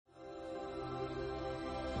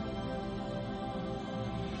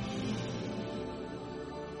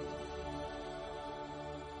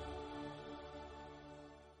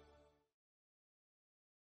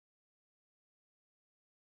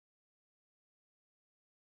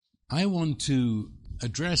I want to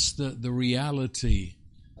address the reality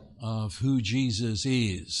of who Jesus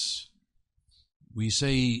is. We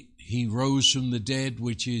say he rose from the dead,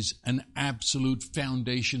 which is an absolute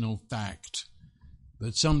foundational fact.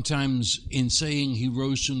 But sometimes in saying he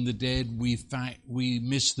rose from the dead, we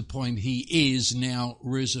miss the point. He is now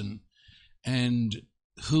risen. And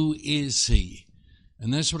who is he?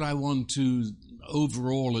 And that's what I want to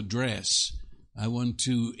overall address. I want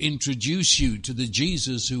to introduce you to the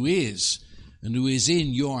Jesus who is, and who is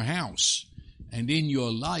in your house and in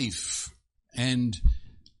your life. And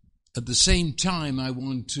at the same time, I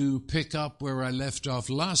want to pick up where I left off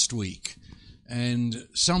last week. And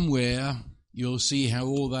somewhere you'll see how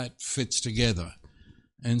all that fits together.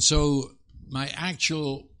 And so my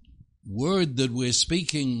actual word that we're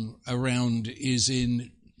speaking around is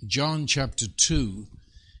in John chapter 2.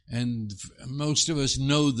 And most of us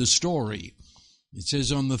know the story. It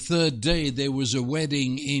says, on the third day there was a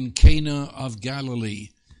wedding in Cana of Galilee,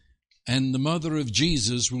 and the mother of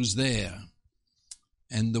Jesus was there.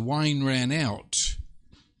 And the wine ran out,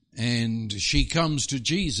 and she comes to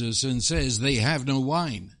Jesus and says, they have no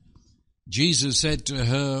wine. Jesus said to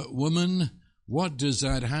her, woman, what does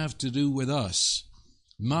that have to do with us?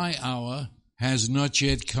 My hour has not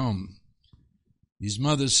yet come. His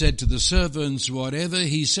mother said to the servants, whatever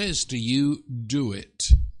he says to you, do it.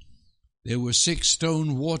 There were 6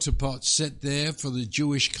 stone water pots set there for the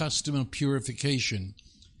Jewish custom of purification.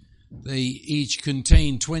 They each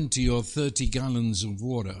contained 20 or 30 gallons of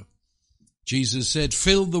water. Jesus said,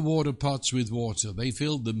 fill the water pots with water. They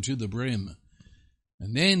filled them to the brim.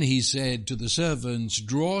 And then he said to the servants,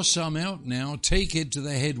 draw some out now, take it to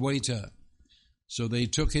the head waiter. So they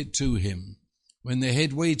took it to him. When the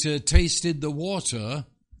head waiter tasted the water,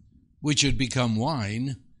 which had become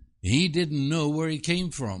wine, he didn't know where it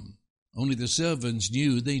came from. Only the servants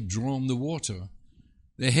knew they'd drawn the water.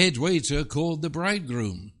 The head waiter called the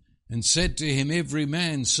bridegroom and said to him, every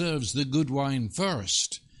man serves the good wine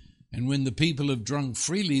first. And when the people have drunk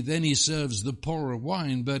freely, then he serves the poorer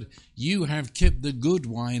wine. But you have kept the good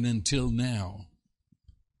wine until now.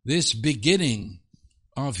 This beginning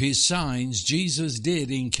of his signs Jesus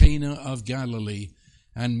did in Cana of Galilee,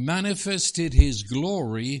 and manifested his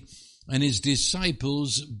glory, and his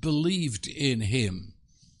disciples believed in him.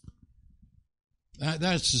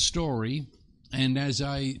 That's the story, and as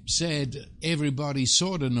I said, everybody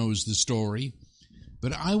sort of knows the story,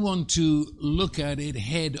 but I want to look at it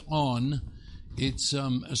head on. It's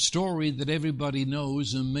a story that everybody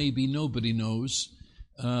knows and maybe nobody knows,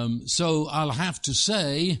 so I'll have to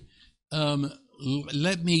say,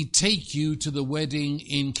 let me take you to the wedding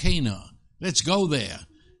in Cana. Let's go there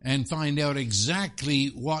and find out exactly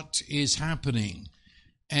what is happening.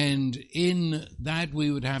 And in that we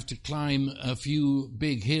would have to climb a few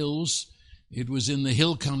big hills. It was in the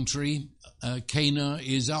hill country. Cana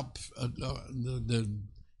is up the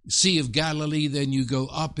Sea of Galilee, then you go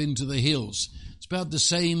up into the hills. It's about the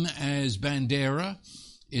same as Bandera.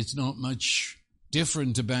 It's not much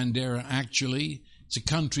different to Bandera, actually. It's a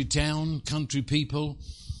country town, country people,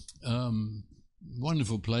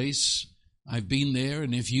 wonderful place. I've been there,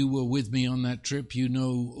 and if you were with me on that trip, you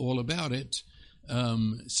know all about it.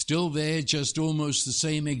 Still there, just almost the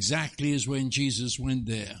same exactly as when Jesus went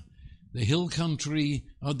there. The hill country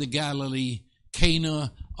of the Galilee,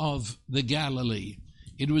 Cana of the Galilee.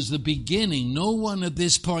 It was the beginning. No one at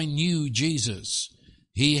this point knew Jesus.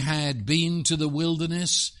 He had been to the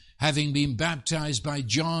wilderness. Having been baptized by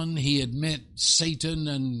John, he had met Satan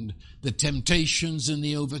and the temptations and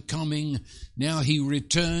the overcoming. Now he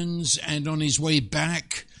returns, and on his way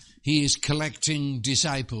back, he is collecting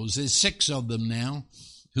disciples. There's 6 of them now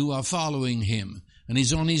who are following him. And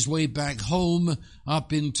he's on his way back home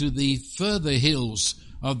up into the further hills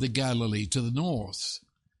of the Galilee to the north.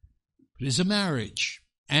 But it's a marriage.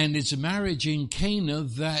 And it's a marriage in Cana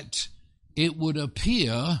that it would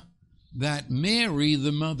appear that Mary,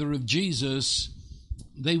 the mother of Jesus,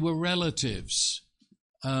 they were relatives.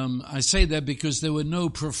 I say that because there were no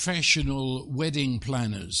professional wedding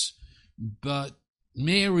planners, but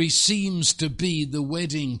Mary seems to be the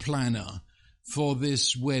wedding planner for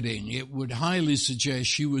this wedding. It would highly suggest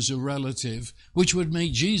she was a relative, which would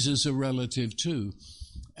make Jesus a relative too.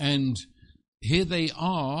 And here they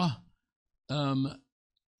are.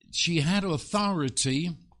 She had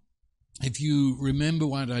authority. If you remember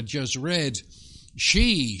what I just read,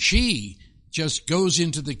 she just goes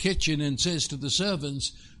into the kitchen and says to the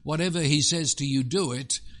servants, whatever he says to you, do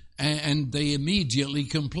it, and they immediately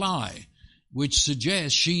comply, which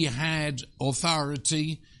suggests she had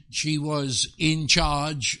authority. She was in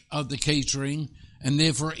charge of the catering and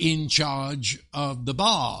therefore in charge of the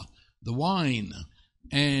bar, the wine,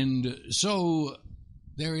 And so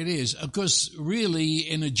there it is. Of course, really,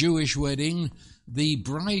 in a Jewish wedding, the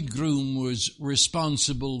bridegroom was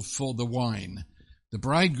responsible for the wine. The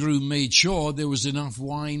bridegroom made sure there was enough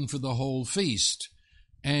wine for the whole feast.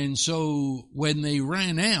 And so when they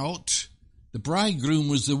ran out, the bridegroom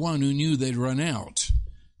was the one who knew they'd run out.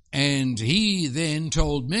 And he then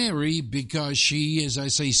told Mary, because she, as I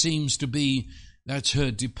say, seems to be, that's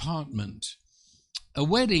her department.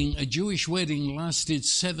 A Jewish wedding lasted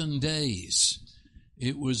 7 days.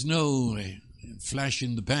 It was no flash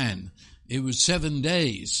in the pan. It was 7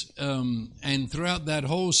 days. And throughout that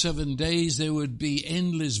whole 7 days, there would be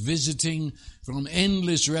endless visiting from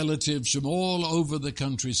endless relatives from all over the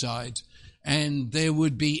countryside. And there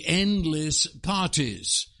would be endless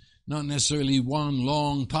parties. Not necessarily one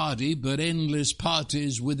long party, but endless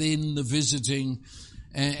parties within the visiting.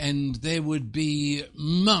 And there would be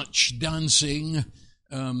much dancing.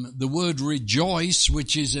 The word rejoice,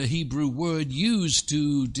 which is a Hebrew word used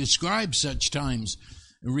to describe such times,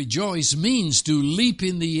 rejoice means to leap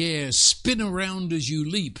in the air, spin around as you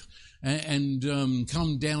leap, and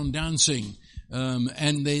come down dancing.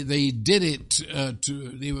 And they did it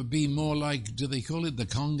they would be more like, do they call it the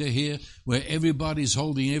conga here, where everybody's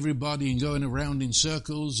holding everybody and going around in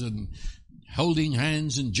circles and holding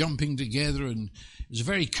hands and jumping together, and it's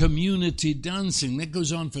very community dancing. That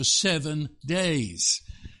goes on for 7 days.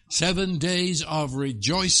 7 days of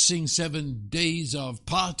rejoicing, 7 days of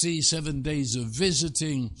party, 7 days of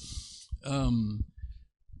visiting. And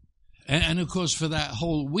of course, for that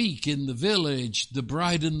whole week in the village, the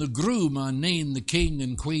bride and the groom are named the king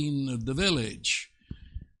and queen of the village.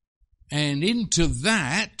 And into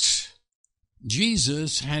that,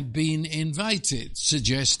 Jesus had been invited,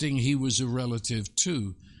 suggesting he was a relative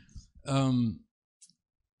too.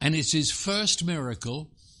 And it's his first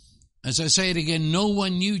miracle. As I say it again, no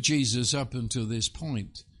one knew Jesus up until this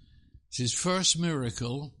point. It's his first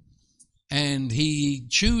miracle, and he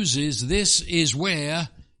chooses, this is where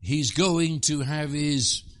he's going to have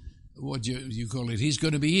his, what do you call it? He's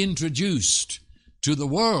going to be introduced to the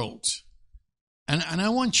world. And I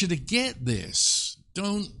want you to get this.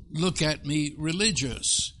 Don't look at me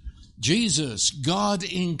religious. Jesus, God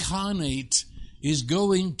incarnate, is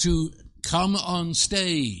going to come on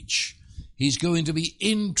stage. He's going to be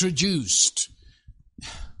introduced.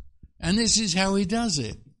 And this is how he does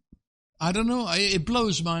it. I don't know, it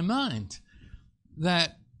blows my mind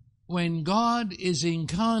that when God is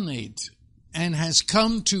incarnate and has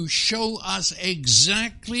come to show us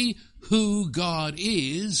exactly who God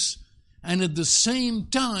is, and at the same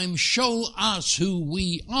time show us who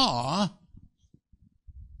we are,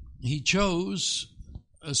 he chose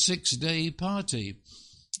a 6-day party,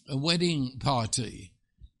 a wedding party,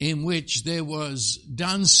 in which there was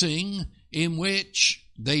dancing, in which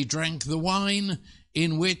they drank the wine,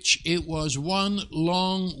 in which it was one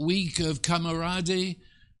long week of camaraderie.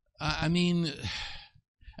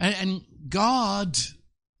 And God,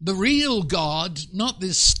 the real God, not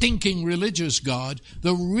this stinking religious God,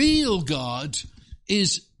 the real God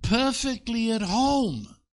is perfectly at home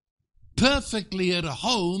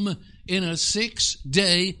in a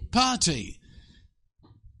 6-day party.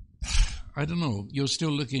 I don't know, you're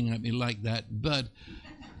still looking at me like that, but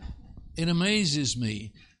it amazes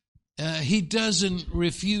me. He doesn't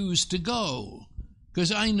refuse to go,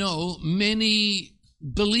 because I know many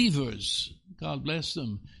believers, God bless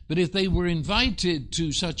them, but if they were invited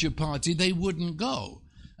to such a party, they wouldn't go,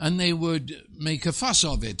 and they would make a fuss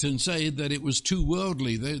of it and say that it was too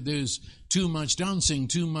worldly, there's too much dancing,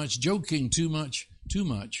 too much joking, too much.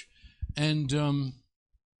 And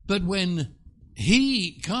but when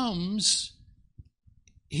he comes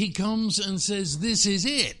and says, this is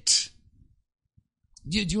it.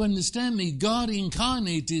 Do you understand me? God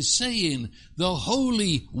incarnate is saying, the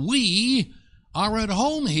holy we are at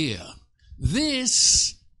home here.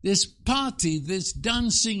 This party, this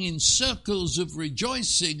dancing in circles of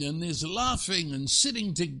rejoicing, and this laughing and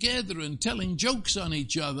sitting together and telling jokes on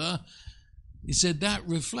each other, he said that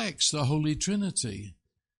reflects the Holy Trinity.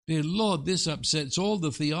 Dear Lord, this upsets all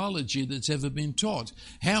the theology that's ever been taught.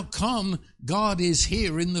 How come God is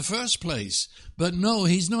here in the first place? But no,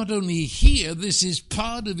 he's not only here, this is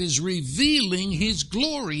part of his revealing his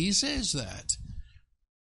glory. He says that.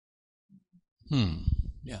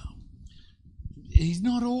 Yeah. He's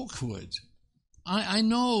not awkward. I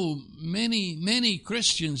know many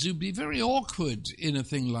Christians who'd be very awkward in a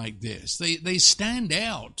thing like this. They stand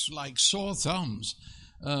out like sore thumbs.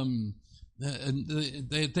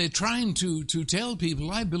 They're trying to tell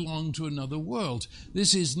people, I belong to another world.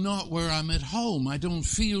 This is not where I'm at home. I don't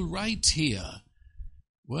feel right here.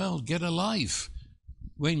 Well, get a life.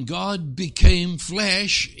 when God became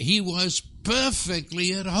flesh, he was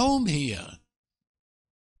perfectly at home here.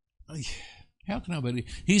 How can I believe?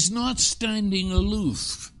 He's not standing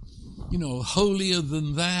aloof, holier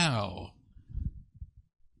than thou.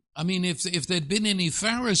 I mean, if there'd been any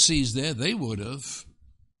Pharisees there, they would have.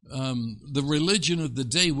 The religion of the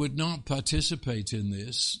day would not participate in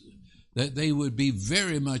this, that they would be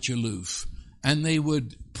very much aloof, and they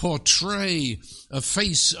would portray a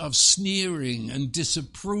face of sneering and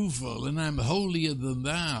disapproval, and I'm holier than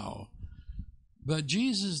thou. But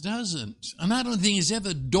Jesus doesn't. And I don't think it's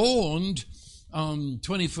ever dawned on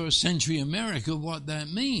 21st century America what that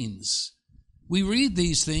means. We read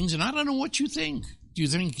these things, and I don't know what you think. Do you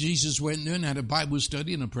think Jesus went there and had a Bible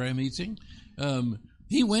study and a prayer meeting?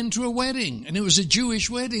 He went to a wedding, and it was a Jewish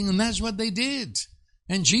wedding, and that's what they did.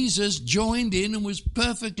 And Jesus joined in and was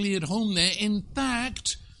perfectly at home there. In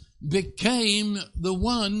fact, became the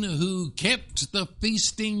one who kept the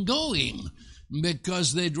feasting going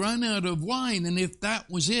because they'd run out of wine. And if that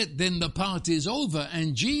was it, then the party's over.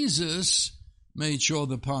 And Jesus made sure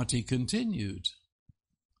the party continued.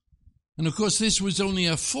 And of course, this was only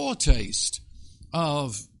a foretaste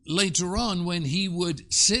of later on when he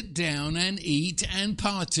would sit down and eat and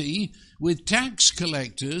party with tax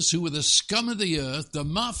collectors who were the scum of the earth, the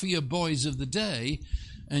mafia boys of the day,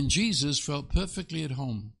 and Jesus felt perfectly at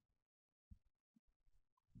home.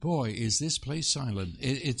 Boy, is this place silent.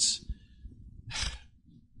 It's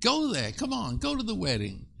go there, come on, go to the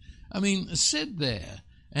wedding. I mean, sit there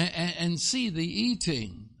and see the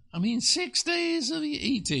eating. I mean, 6 days of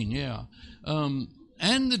eating, yeah.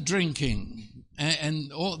 And the drinking.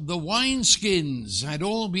 And all the wineskins had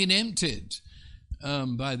all been emptied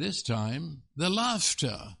by this time. The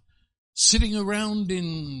laughter, sitting around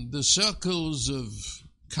in the circles of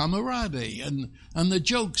camaraderie, and the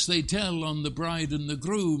jokes they tell on the bride and the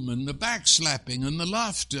groom, and the backslapping and the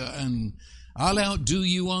laughter, and I'll outdo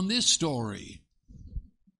you on this story.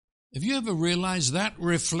 Have you ever realized that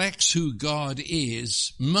reflects who God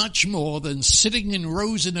is much more than sitting in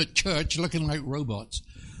rows in a church looking like robots?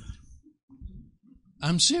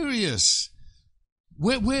 I'm serious.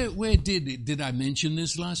 Where did I mention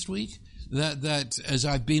this last week? That as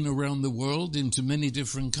I've been around the world into many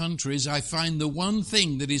different countries, I find the one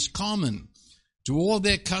thing that is common to all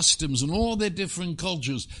their customs and all their different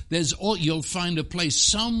cultures, you'll find a place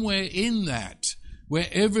somewhere in that where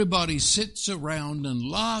everybody sits around and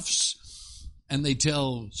laughs and they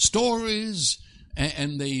tell stories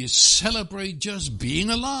and they celebrate just being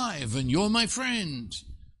alive and you're my friend.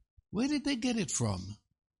 Where did they get it from?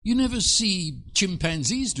 You never see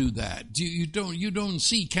chimpanzees do that. You don't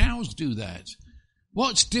see cows do that.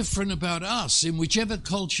 What's different about us? In whichever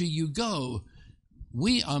culture you go,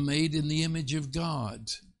 we are made in the image of God.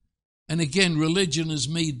 And again, religion has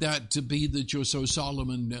made that to be that you're so solemn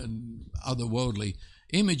and otherworldly.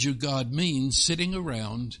 Image of God means sitting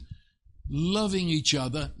around, loving each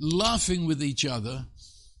other, laughing with each other.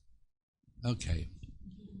 Okay.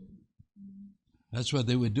 That's what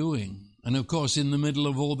they were doing. And of course, in the middle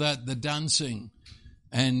of all that, the dancing.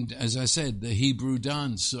 And as I said, the Hebrew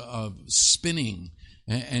dance of spinning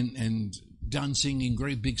and dancing in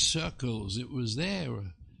great big circles. It was there.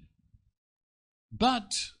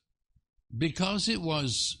 But because it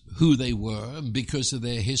was who they were and because of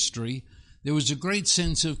their history, there was a great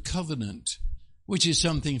sense of covenant, which is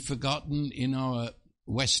something forgotten in our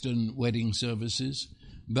Western wedding services.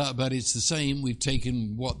 But it's the same. We've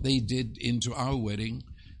taken what they did into our wedding.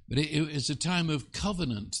 But it's a time of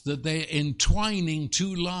covenant, that they're entwining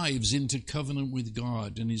two lives into covenant with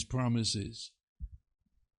God and his promises.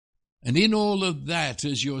 And in all of that,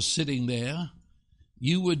 as you're sitting there,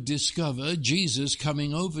 you would discover Jesus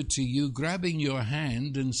coming over to you, grabbing your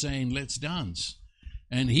hand and saying, let's dance.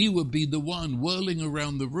 And he would be the one whirling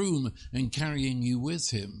around the room and carrying you with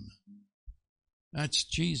him. That's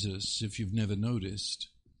Jesus, if you've never noticed.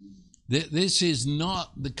 This is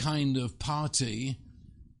not the kind of party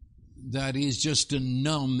that is just a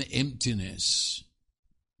numb emptiness.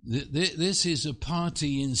 This is a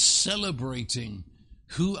party in celebrating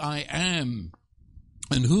who I am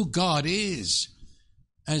and who God is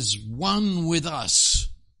as one with us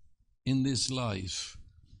in this life.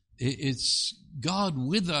 It's God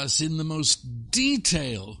with us in the most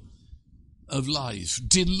detail of life,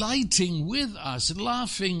 delighting with us,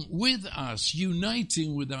 laughing with us,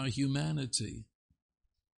 uniting with our humanity.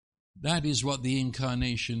 That is what the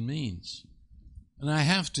incarnation means. And I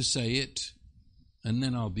have to say it, and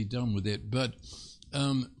then I'll be done with it, but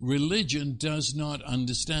religion does not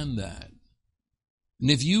understand that. And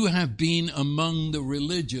if you have been among the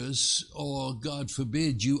religious, or God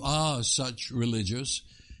forbid you are such religious,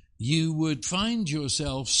 you would find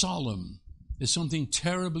yourself solemn. There's something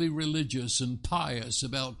terribly religious and pious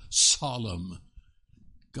about solemn.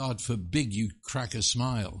 God forbid you crack a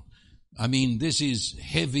smile. I mean, this is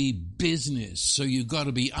heavy business, so you've got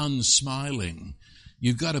to be unsmiling.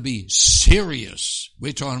 You've got to be serious.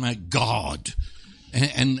 We're talking about God.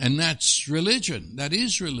 And that's religion. That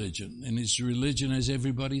is religion. And it's religion as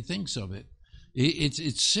everybody thinks of it.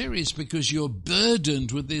 It's serious because you're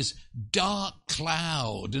burdened with this dark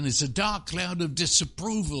cloud. And it's a dark cloud of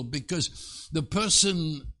disapproval because the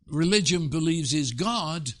person religion believes is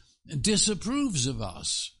God disapproves of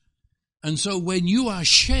us. And so when you are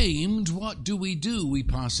shamed, what do? We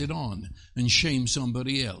pass it on and shame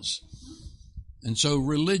somebody else. And so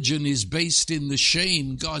religion is based in the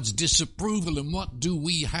shame, God's disapproval. And what do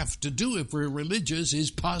we have to do if we're religious is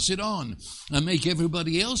pass it on and make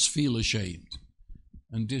everybody else feel ashamed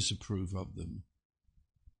and disapprove of them.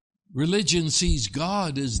 Religion sees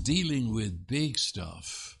God as dealing with big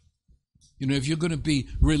stuff. You know, if you're going to be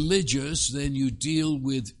religious, then you deal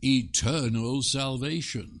with eternal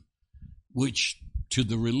salvation, which to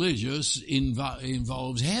the religious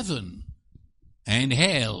involves heaven and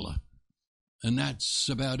hell. And that's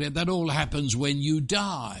about it. That all happens when you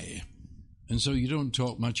die. And so you don't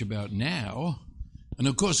talk much about now. And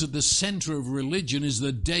of course, at the center of religion is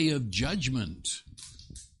the day of judgment,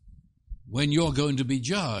 when you're going to be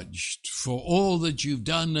judged for all that you've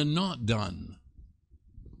done and not done.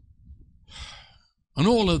 And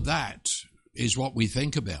all of that is what we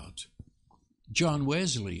think about. John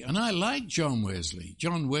Wesley, and I like John Wesley.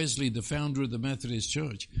 John Wesley, the founder of the Methodist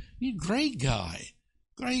Church, he's a great guy.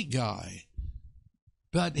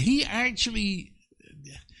 But he had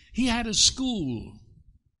a school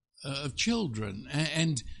of children,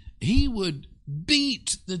 and he would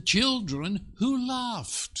beat the children who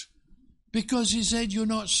laughed because he said, you're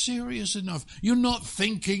not serious enough. You're not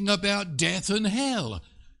thinking about death and hell.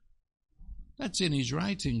 That's in his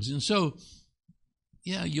writings. And so,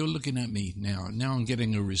 yeah, you're looking at me now. Now I'm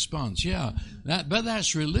getting a response. Yeah, but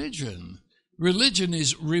that's religion. Religion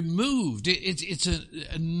is removed. It's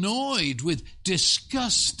annoyed with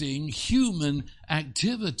disgusting human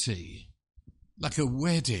activity, like a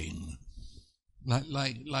wedding,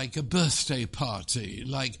 like a birthday party,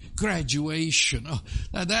 like graduation. Oh,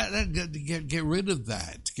 get rid of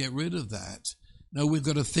that. Get rid of that. No, we've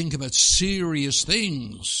got to think about serious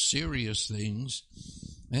things.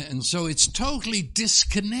 And so it's totally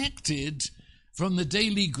disconnected from the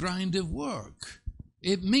daily grind of work.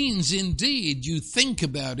 It means, indeed, you think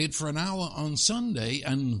about it for an hour on Sunday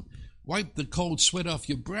and wipe the cold sweat off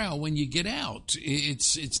your brow when you get out.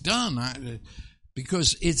 It's done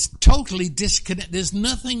because it's totally disconnected. There's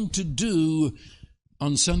nothing to do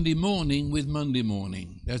on Sunday morning with Monday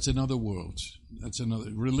morning. That's another world. That's another.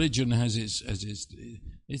 Religion has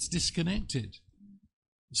it's disconnected.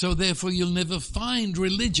 So therefore, you'll never find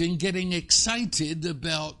religion getting excited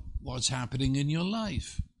about what's happening in your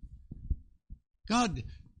life. God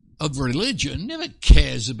of religion never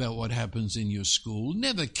cares about what happens in your school,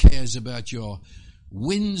 never cares about your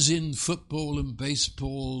wins in football and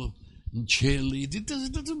baseball and cheerleading.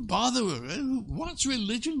 It doesn't bother her. What's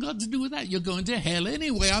religion got to do with that? You're going to hell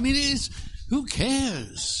anyway. I mean, who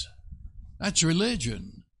cares? That's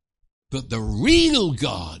religion. But the real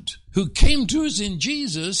God who came to us in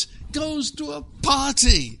Jesus goes to a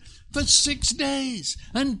party for 6 days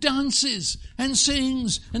and dances and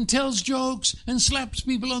sings and tells jokes and slaps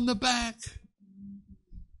people on the back.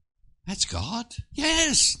 That's God?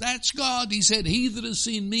 Yes, that's God. He said, he that has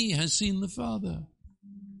seen me has seen the Father.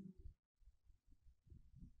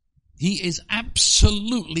 He is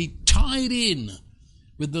absolutely tied in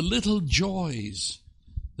with the little joys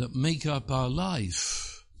that make up our life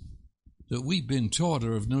that we've been taught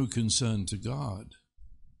are of no concern to God.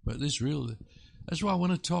 But that's why I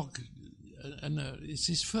want to talk, and it's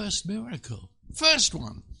his first miracle. First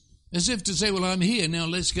one. As if to say, well, I'm here, now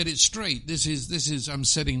let's get it straight. This is, I'm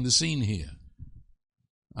setting the scene here.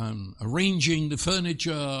 I'm arranging the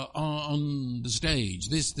furniture on the stage.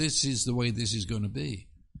 This is the way this is going to be.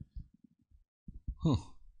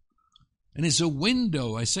 And it's a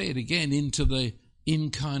window, I say it again, into the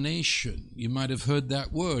incarnation. You might have heard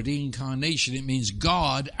that word, incarnation. It means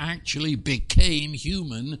God actually became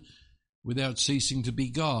human without ceasing to be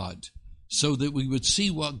God, so that we would see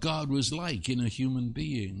what God was like in a human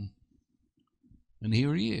being. And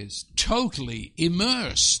here he is, totally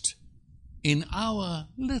immersed in our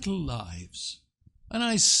little lives. And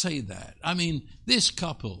I say that. I mean, this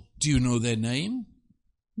couple, do you know their name?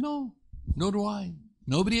 No, nor do I.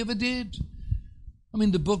 Nobody ever did. I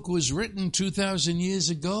mean, the book was written 2,000 years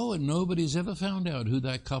ago, and nobody's ever found out who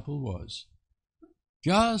that couple was.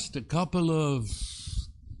 Just a couple of,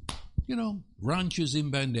 ranchers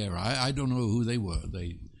in Bandera. I don't know who they were.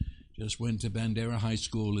 They just went to Bandera High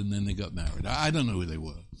School and then they got married. I don't know who they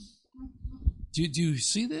were. Do you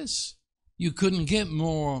see this? You couldn't get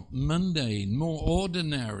more mundane, more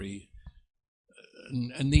ordinary.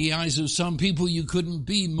 In the eyes of some people, you couldn't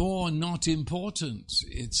be more not important.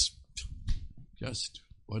 It's just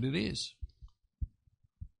what it is.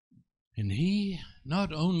 And he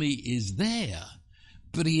not only is there,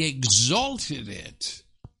 but he exalted it.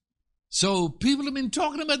 So people have been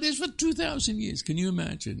talking about this for 2,000 years. Can you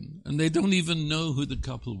imagine? And they don't even know who the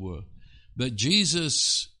couple were. But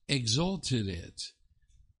Jesus exalted it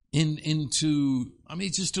into,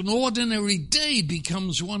 just an ordinary day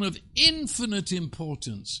becomes one of infinite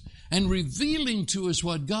importance and revealing to us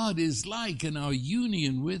what God is like and our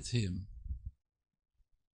union with him.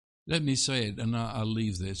 Let me say it, and I'll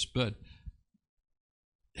leave this, but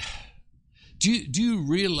do you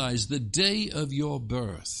realize the day of your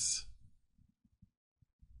birth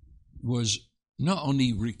was not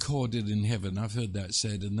only recorded in heaven? I've heard that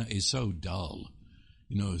said, and that is so dull.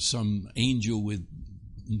 Some angel with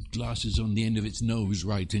glasses on the end of its nose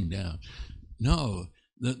writing down. No,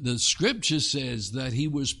 the scripture says that he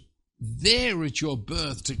was there at your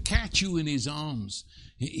birth to catch you in his arms.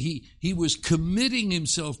 He was committing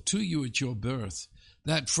himself to you at your birth.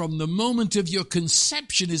 That from the moment of your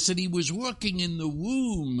conception, it said he was working in the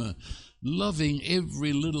womb, loving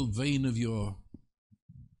every little vein of your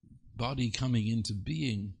body coming into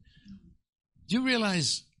being. Do you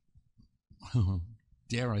realize,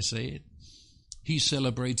 dare I say it, he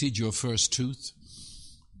celebrated your first tooth?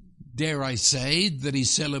 Dare I say that he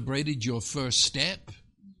celebrated your first step?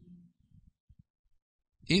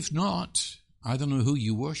 If not, I don't know who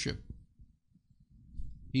you worship.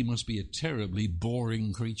 He must be a terribly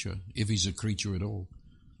boring creature, if he's a creature at all.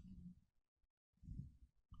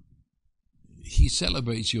 He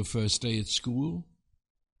celebrates your first day at school.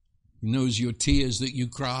 He knows your tears that you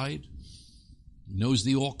cried. He knows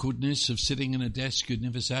the awkwardness of sitting in a desk you'd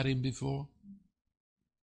never sat in before.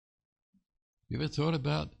 You ever thought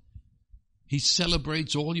about he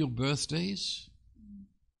celebrates all your birthdays?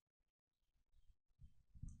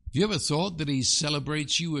 Have you ever thought that he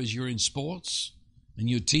celebrates you as you're in sports and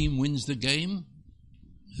your team wins the game?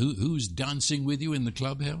 Who's dancing with you in the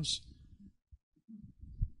clubhouse?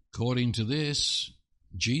 According to this,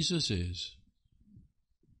 Jesus is.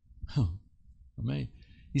 Oh, amazing.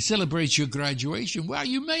 He celebrates your graduation. Wow,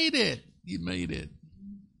 you made it. You made it.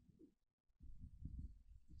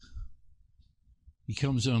 He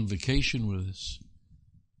comes on vacation with us.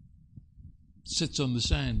 Sits on the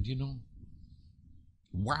sand,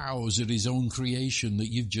 wows at his own creation that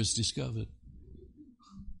you've just discovered.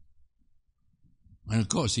 And of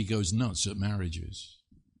course, he goes nuts at marriages.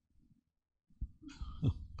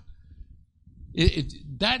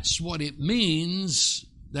 That's what it means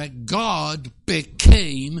that God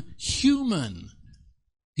became human.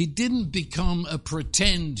 He didn't become a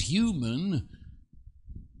pretend human.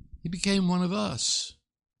 He became one of us.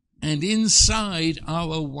 And inside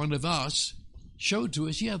our one of us showed to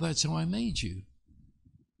us, that's how I made you.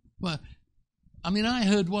 Well, I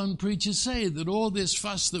heard one preacher say that all this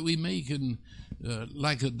fuss that we make and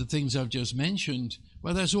like the things I've just mentioned,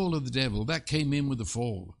 that's all of the devil. That came in with the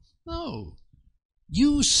fall. No.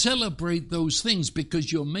 You celebrate those things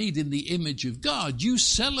because you're made in the image of God. You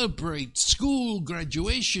celebrate school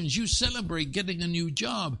graduations. You celebrate getting a new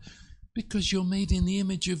job because you're made in the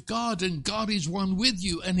image of God and God is one with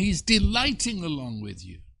you and he's delighting along with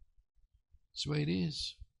you. That's the way it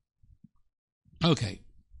is. Okay.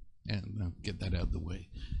 And I'll get that out of the way.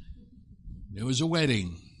 There was a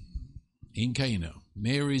wedding in Cana.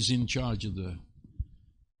 Mary's in charge of the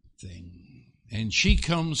thing. And she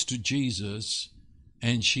comes to Jesus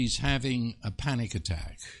and she's having a panic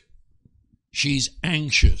attack. She's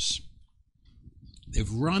anxious.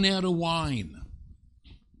 They've run out of wine.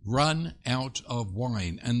 Run out of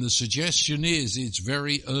wine. And the suggestion is it's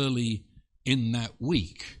very early in that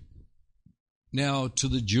week. Now, to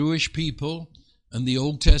the Jewish people and the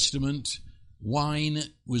Old Testament, wine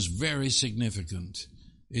was very significant.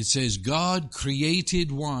 It says God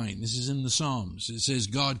created wine. This is in the Psalms. It says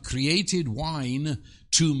God created wine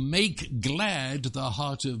to make glad the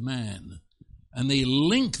heart of man. And they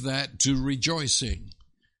link that to rejoicing.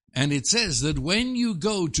 And it says that when you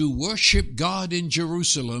go to worship God in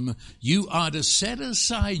Jerusalem, you are to set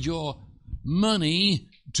aside your money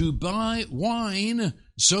to buy wine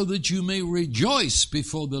so that you may rejoice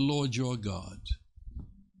before the Lord your God.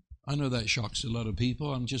 I know that shocks a lot of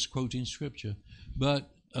people. I'm just quoting scripture. But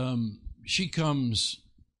she comes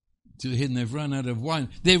to him, they've run out of wine.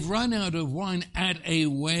 They've run out of wine at a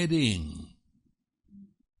wedding.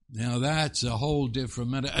 Now that's a whole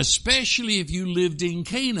different matter, especially if you lived in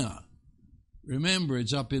Cana. Remember,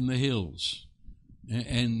 it's up in the hills.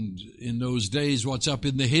 And in those days, what's up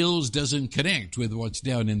in the hills doesn't connect with what's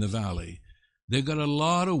down in the valley. They've got a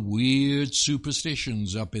lot of weird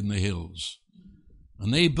superstitions up in the hills.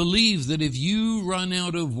 And they believe that if you run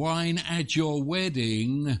out of wine at your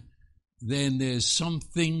wedding, then there's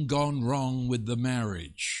something gone wrong with the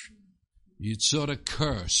marriage. It's sort of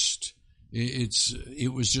cursed.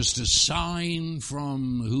 It was just a sign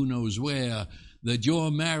from who knows where that your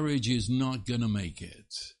marriage is not going to make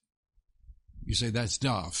it. You say, that's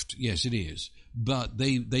daft. Yes, it is. But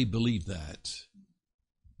they believe that.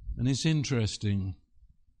 And it's interesting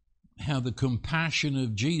how the compassion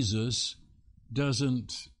of Jesus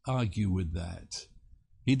doesn't argue with that.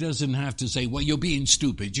 He doesn't have to say, well, you're being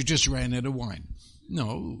stupid. You just ran out of wine.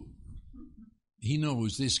 No. He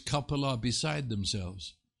knows this couple are beside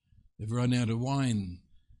themselves. They've run out of wine.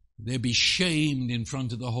 They'd be shamed in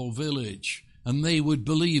front of the whole village. And they would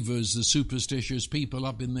believe, as the superstitious people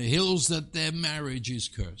up in the hills, that their marriage is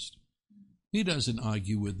cursed. He doesn't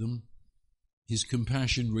argue with them. His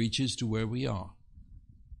compassion reaches to where we are.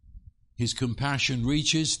 His compassion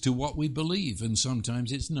reaches to what we believe, and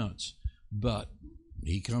sometimes it's nuts. But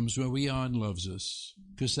he comes where we are and loves us,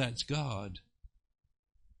 because that's God.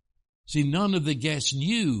 See, none of the guests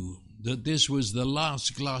knew that this was the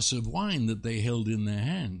last glass of wine that they held in their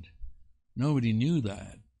hand. Nobody knew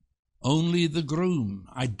that. Only the groom.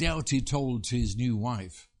 I doubt he told his new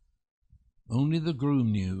wife. Only the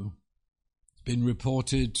groom knew. It's been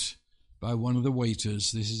reported by one of the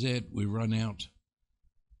waiters. This is it. We run out.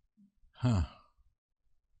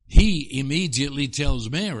 He immediately tells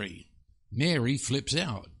Mary. Mary flips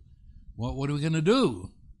out. What are we going to do?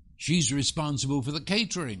 She's responsible for the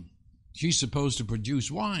catering. She's supposed to produce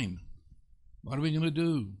wine. What are we going to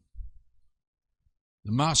do?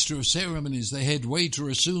 The master of ceremonies, the head waiter,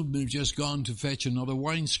 assumed they've just gone to fetch another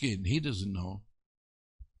wineskin. He doesn't know.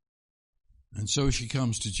 And so she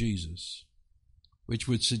comes to Jesus, which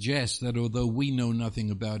would suggest that although we know nothing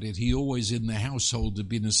about it, he always in the household had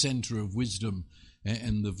been a center of wisdom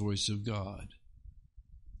and the voice of God.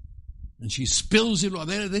 And she spills it all.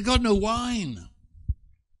 They got no wine.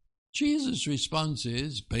 Jesus' response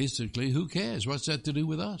is basically, who cares? What's that to do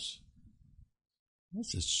with us?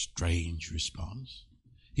 That's a strange response.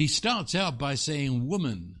 He starts out by saying,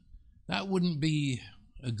 woman. That wouldn't be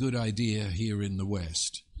a good idea here in the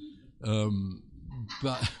West.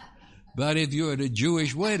 But if you're at a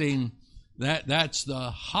Jewish wedding, that's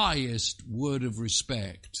the highest word of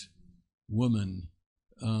respect. Woman.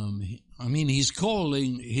 He's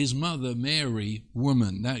calling his mother Mary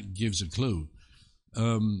woman. That gives a clue.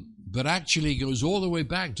 But actually goes all the way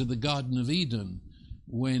back to the Garden of Eden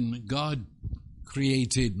when God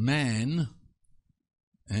created man,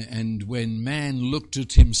 and when man looked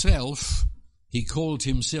at himself, he called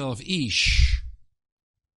himself Ish.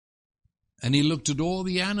 And he looked at all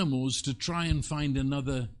the animals to try and find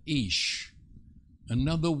another Ish,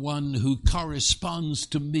 another one who corresponds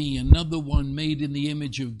to me, another one made in the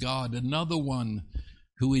image of God, another one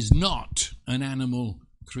who is not an animal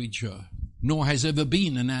creature, nor has ever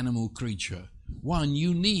been an animal creature, one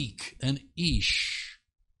unique, an Ish.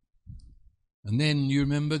 And then you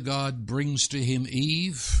remember God brings to him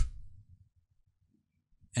Eve.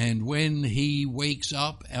 And when he wakes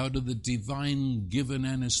up out of the divine given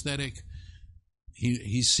anesthetic,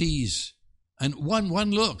 he sees, and one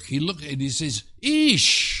look, he looked and he says,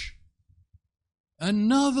 Ish!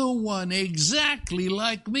 Another one exactly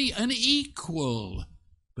like me, an equal.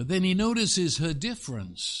 But then he notices her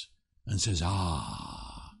difference and says,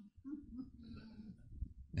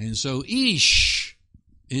 And so Ish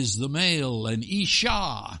is the male, and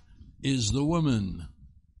Isha is the woman.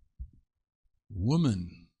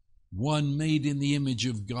 Woman, one made in the image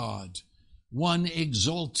of God, one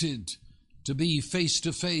exalted to be face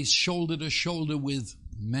to face, shoulder to shoulder with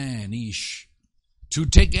man, Ish, to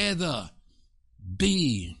together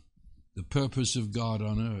be the purpose of God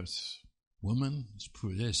on earth. Woman,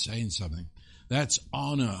 they're saying something. That's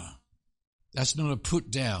honor. That's not a put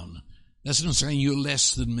down. That's not saying you're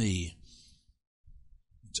less than me.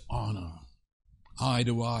 It's honor, eye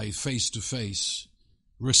to eye, face to face,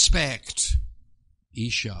 respect,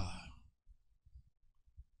 Isha.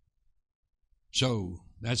 So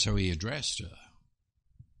that's how he addressed her.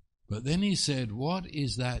 But then he said, what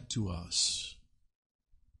is that to us?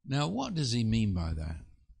 Now, what does he mean by that?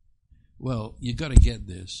 Well, you've got to get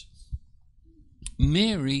this.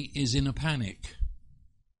 Mary is in a panic.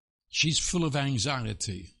 She's full of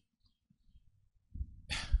anxiety.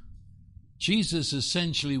 Jesus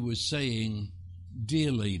essentially was saying,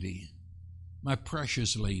 dear lady, my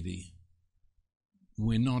precious lady,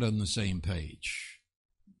 we're not on the same page.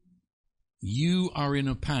 You are in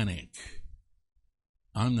a panic.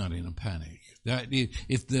 I'm not in a panic. That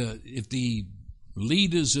if the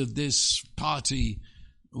leaders of this party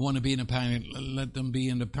want to be in a panic, let them be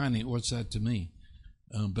in a panic. What's that to me?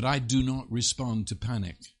 But I do not respond to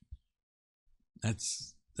panic.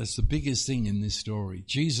 That's the biggest thing in this story.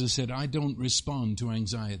 Jesus said, I don't respond to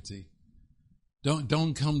anxiety.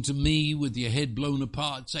 Don't come to me with your head blown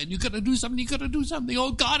apart saying, you got to do something, you got to do something.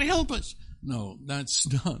 Oh, God, help us. No,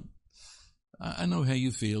 that's not. I know how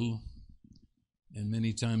you feel. And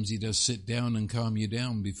many times he does sit down and calm you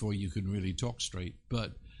down before you can really talk straight.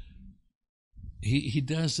 But he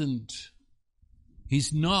doesn't,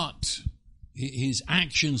 he's not, his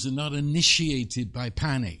actions are not initiated by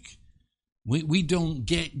panic. We don't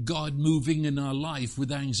get God moving in our life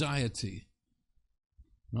with anxiety.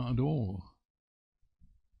 Not at all.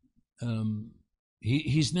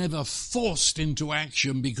 He's never forced into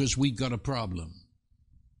action because we've got a problem.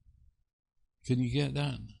 Can you get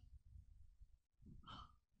that?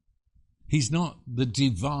 He's not the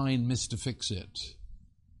divine Mr. Fix-It.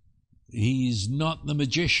 He's not the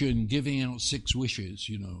magician giving out 6 wishes,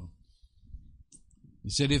 you know. He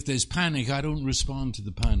said, if there's panic, I don't respond to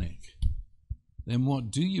the panic. Then what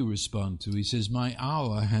do you respond to? He says, my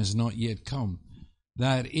hour has not yet come.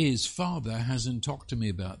 That is, Father hasn't talked to me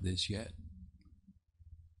about this yet.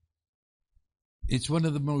 It's one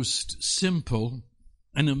of the most simple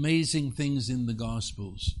and amazing things in the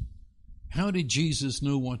Gospels. How did Jesus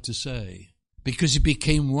know what to say? Because he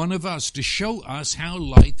became one of us to show us how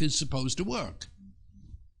life is supposed to work.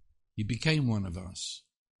 He became one of us.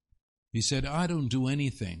 He said, I don't do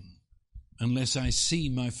anything unless I see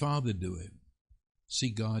my Father do it,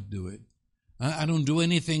 see God do it. I don't do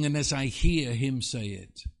anything unless I hear him say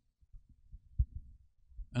it.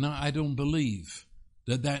 And I don't believe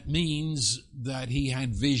that means that he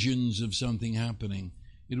had visions of something happening.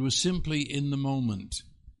 It was simply in the moment.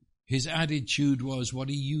 His attitude was, what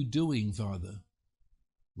are you doing, Father?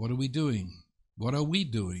 What are we doing? What are we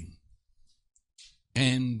doing?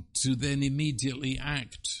 And to then immediately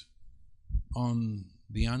act on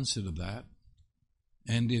the answer to that.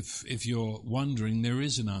 And if you're wondering, there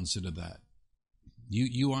is an answer to that.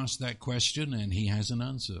 You ask that question and he has an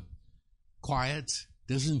answer. Quiet,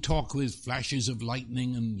 doesn't talk with flashes of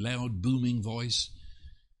lightning and loud booming voice.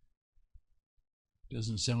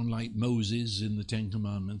 Doesn't sound like Moses in the 10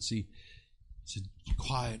 Commandments. It's a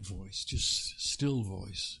quiet voice, just still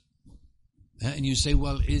voice. And you say,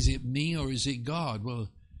 well, is it me or is it God? Well,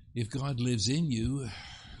 if God lives in you,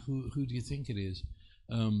 who do you think it is?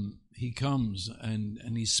 He comes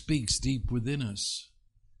and he speaks deep within us.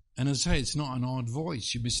 And as I say, it's not an odd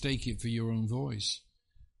voice. You mistake it for your own voice.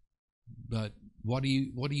 But what are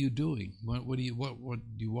you doing? What do you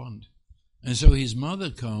want? And so his mother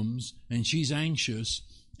comes, and she's anxious,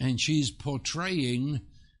 and she's portraying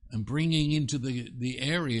and bringing into the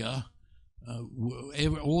area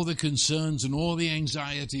all the concerns and all the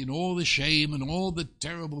anxiety and all the shame and all the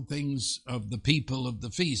terrible things of the people of the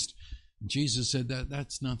feast. And Jesus said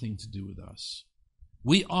that's nothing to do with us.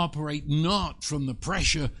 We operate not from the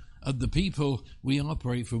pressure of the people. We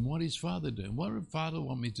operate from what is Father doing. What did Father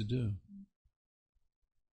want me to do?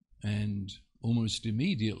 And almost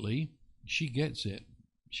immediately, she gets it.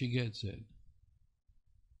 She gets it.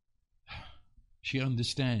 She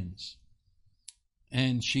understands.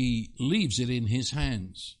 And she leaves it in his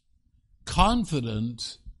hands,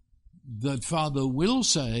 confident that Father will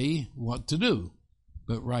say what to do.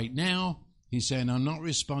 But right now, he's saying, I'm not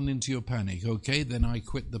responding to your panic. Okay, then I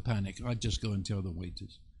quit the panic. I just go and tell the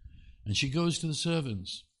waiters. And she goes to the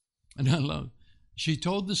servants. And she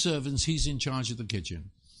told the servants he's in charge of the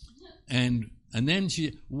kitchen. And then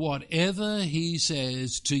whatever he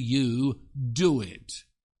says to you, do it.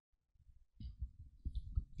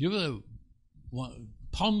 You ever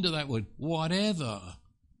ponder that word, whatever?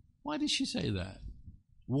 Why did she say that?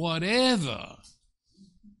 Whatever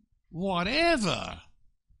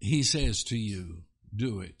he says to you,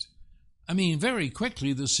 do it. I mean, very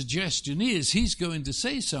quickly the suggestion is he's going to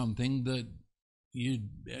say something that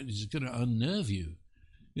is going to unnerve you.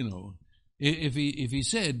 You know, if he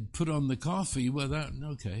said, put on the coffee, well,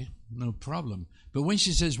 okay, no problem. But when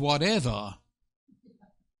she says whatever,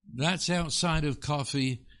 that's outside of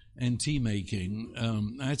coffee and tea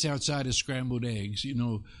making. That's outside of scrambled eggs. You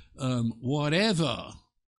know, whatever,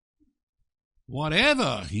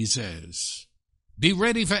 he says, be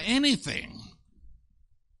ready for anything.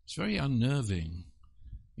 It's very unnerving.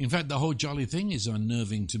 In fact, the whole jolly thing is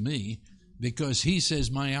unnerving to me because he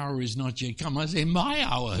says, my hour is not yet come. I say, my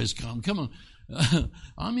hour has come. Come on.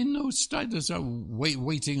 I'm in no status of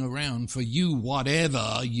waiting around for you,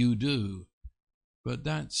 whatever you do. But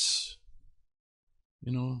that's,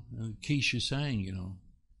 Keisha saying,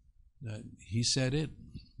 that he said it,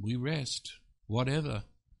 we rest, whatever.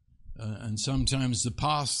 And sometimes the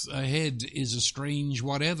path ahead is a strange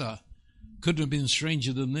whatever. Couldn't have been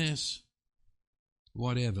stranger than this.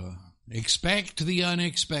 Whatever. Expect the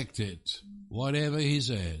unexpected. Whatever he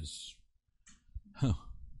says.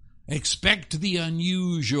 Expect the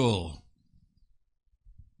unusual.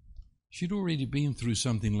 She'd already been through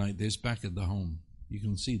something like this back at the home. You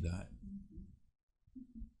can see that.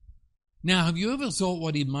 Now, have you ever thought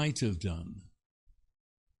what he might have done?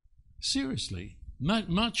 Seriously.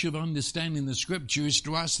 Much of understanding the scripture is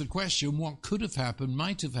to ask the question, what could have happened,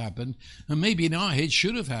 might have happened, and maybe in our head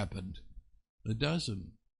should have happened. It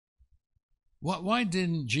doesn't. Why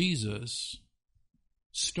didn't Jesus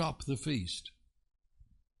stop the feast?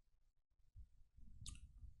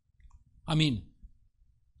 I mean,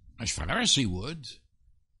 a Pharisee would.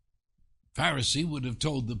 Pharisee would have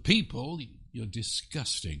told the people, you're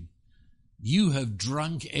disgusting. You have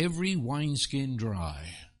drunk every wineskin dry.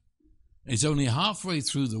 It's only halfway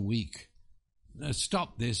through the week.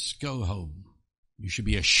 Stop this, go home. You should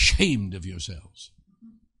be ashamed of yourselves.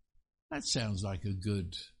 That sounds like a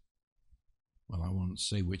good, well, I won't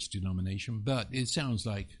say which denomination, but it sounds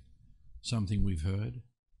like something we've heard.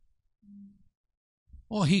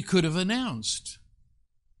 Or he could have announced,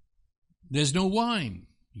 there's no wine.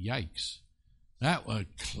 Yikes. That a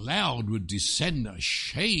cloud would descend,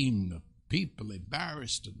 ashamed, the people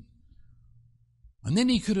embarrassed. And then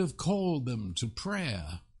he could have called them to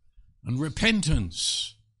prayer and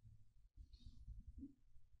repentance.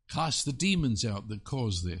 Cast the demons out that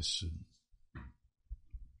cause this. And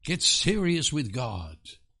get serious with God.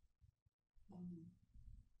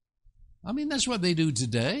 I mean, that's what they do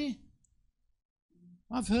today.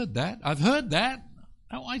 I've heard that.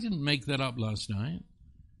 Oh, I didn't make that up last night.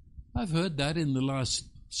 I've heard that in the last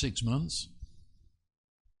 6 months.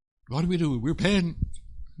 What do we do? Repent.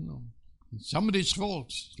 Somebody's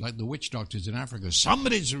fault, like the witch doctors in Africa.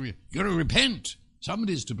 Somebody's got to repent.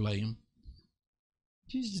 Somebody's to blame.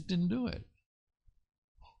 Jesus didn't do it.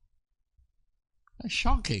 That's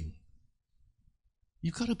shocking.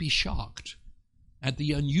 You've got to be shocked at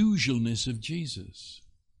the unusualness of Jesus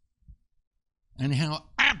and how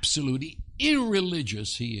absolutely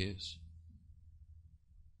irreligious he is.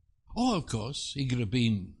 Or, of course, he could have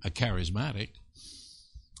been a charismatic.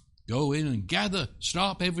 Go in and gather,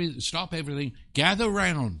 stop everything, gather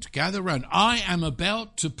round. I am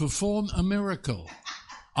about to perform a miracle.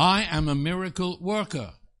 I am a miracle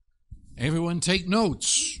worker. Everyone take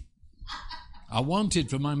notes. I want it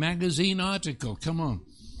for my magazine article. Come on.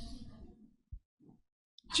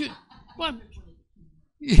 What?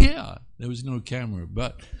 Yeah, there was no camera,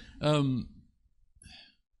 but I'm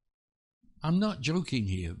not joking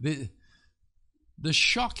here. The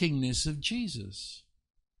shockingness of Jesus.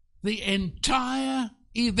 The entire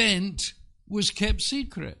event was kept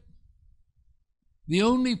secret. The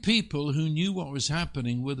only people who knew what was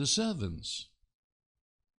happening were the servants.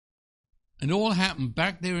 And all happened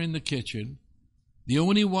back there in the kitchen. The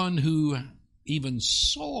only one who even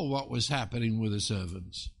saw what was happening were the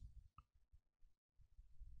servants.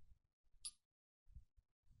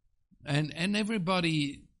 And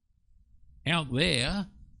everybody out there,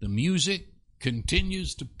 the music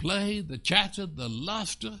continues to play, the chatter, the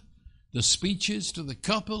laughter, the speeches to the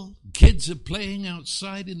couple, kids are playing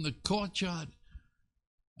outside in the courtyard,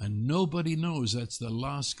 and nobody knows that's the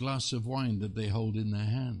last glass of wine that they hold in their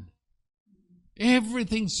hand.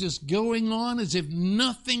 Everything's just going on as if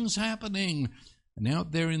nothing's happening. And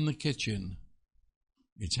out there in the kitchen,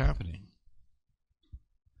 it's happening.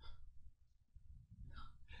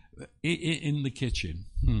 In the kitchen.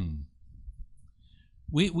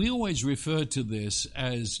 We always refer to this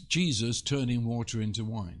as Jesus turning water into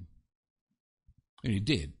wine. And he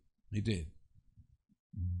did.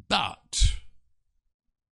 But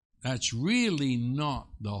that's really not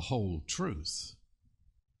the whole truth,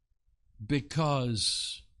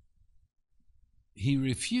 because he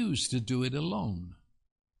refused to do it alone.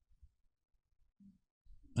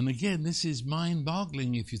 And again, this is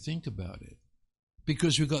mind-boggling if you think about it,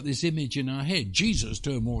 because we've got this image in our head. Jesus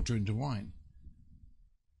turned water into wine.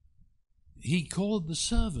 He called the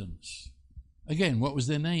servants. Again, what was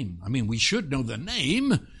their name? I mean, we should know the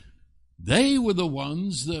name. They were the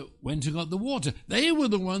ones that went and got the water. They were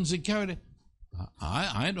the ones that carried it.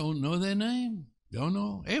 I don't know their name. Don't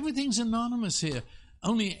know. Everything's anonymous here.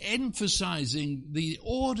 Only emphasizing the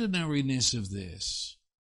ordinariness of this.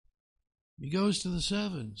 He goes to the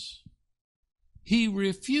servants. He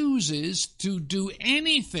refuses to do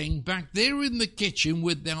anything back there in the kitchen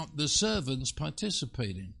without the servants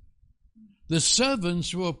participating. The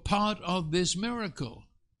servants were part of this miracle.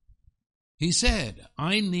 He said,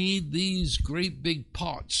 I need these great big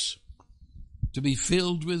pots to be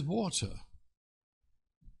filled with water.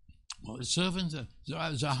 Well, the servants,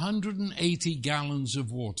 there's 180 gallons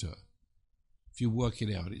of water. If you work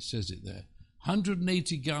it out, it says it there.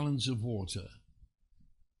 180 gallons of water.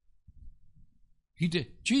 He did.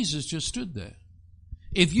 Jesus just stood there.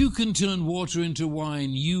 If you can turn water into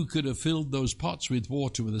wine, you could have filled those pots with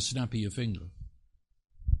water with a snap of your finger.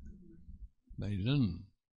 They didn't.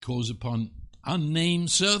 Calls upon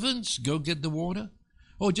unnamed servants, go get the water.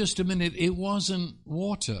 Oh, just a minute, it wasn't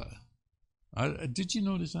water. Did you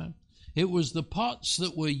notice that? It was the pots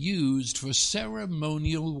that were used for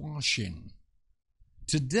ceremonial washing.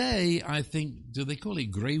 Today, I think, do they call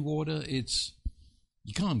it grey water?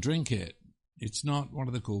 You can't drink it. It's not, what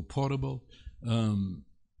are they called, potable?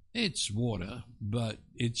 It's water, but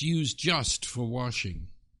it's used just for washing.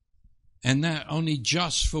 And that only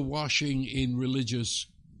just for washing in religious.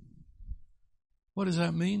 What does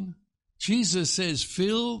that mean? Jesus says,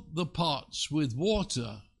 fill the pots with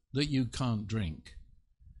water that you can't drink.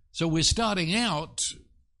 So we're starting out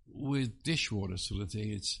with dishwater sort of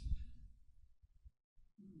thing.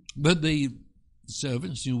 But the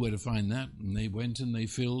servants knew where to find that, and they went and they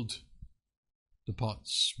filled the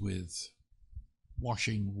pots with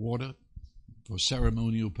washing water for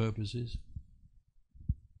ceremonial purposes.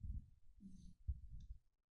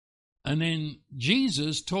 And then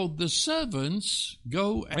Jesus told the servants,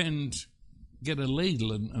 go and get a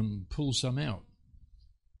ladle and pull some out.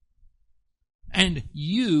 And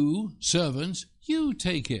you, servants, you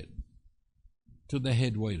take it to the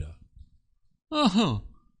head waiter.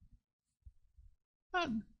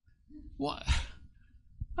 What?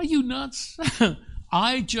 Are you nuts?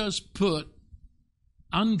 I just put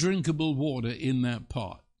undrinkable water in that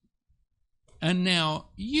pot. And now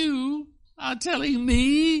you are telling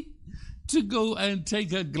me to go and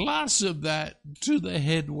take a glass of that to the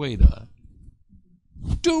head waiter.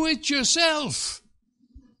 Do it yourself.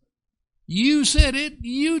 You said it,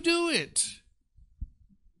 you do it.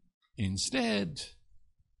 Instead,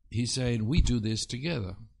 he's saying, we do this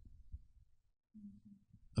together.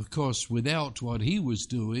 Of course, without what he was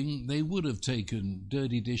doing, they would have taken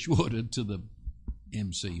dirty dishwater to the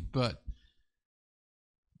MC. But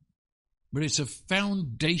it's a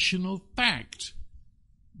foundational fact.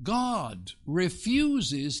 God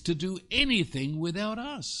refuses to do anything without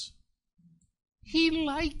us. He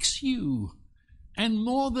likes you, and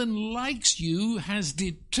more than likes you, has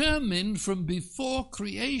determined from before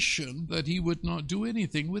creation that he would not do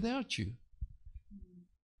anything without you.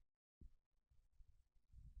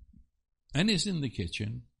 And it's in the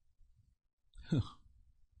kitchen.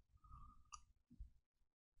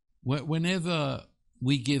 Whenever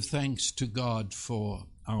we give thanks to God for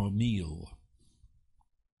our meal,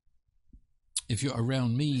 if you're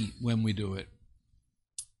around me when we do it,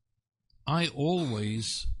 I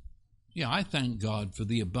always, I thank God for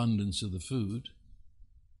the abundance of the food.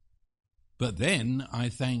 But then I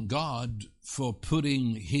thank God for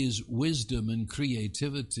putting his wisdom and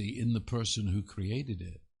creativity in the person who created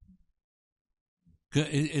it.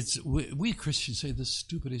 We Christians say the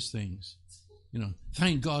stupidest things.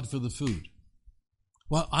 Thank God for the food.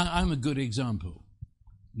 Well, I'm a good example.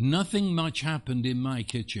 Nothing much happened in my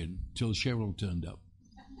kitchen till Cheryl turned up.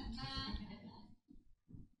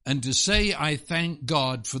 And to say I thank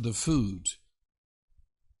God for the food,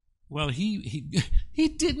 well, he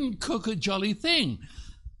didn't cook a jolly thing.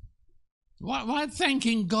 Why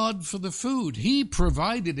thanking God for the food? He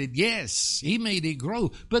provided it, yes. He made it grow.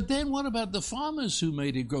 But then what about the farmers who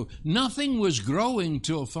made it grow? Nothing was growing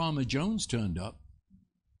till Farmer Jones turned up.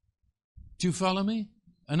 Do you follow me?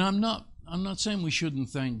 And I'm not saying we shouldn't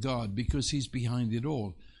thank God because he's behind it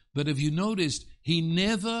all. But if you noticed, he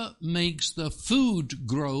never makes the food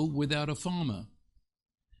grow without a farmer.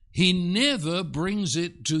 He never brings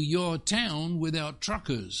it to your town without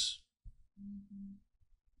truckers.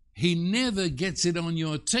 He never gets it on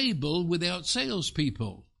your table without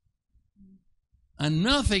salespeople. And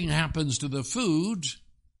nothing happens to the food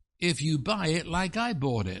if you buy it like I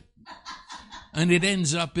bought it. And it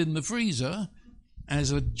ends up in the freezer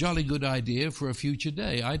as a jolly good idea for a future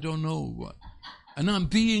day. I don't know what. And I'm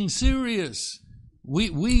being serious.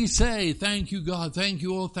 We say, thank you, God, thank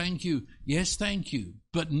you, all, thank you. Yes, thank you.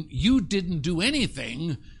 But you didn't do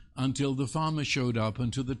anything until the farmer showed up,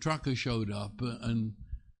 until the trucker showed up, and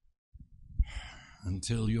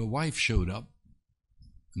until your wife showed up.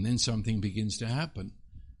 And then something begins to happen.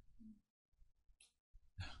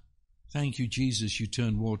 Thank you, Jesus, you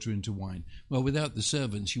turned water into wine. Well, without the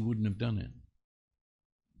servants, you wouldn't have done it.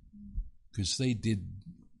 Because they did,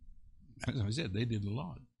 as I said, they did a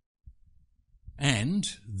lot. And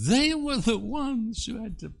they were the ones who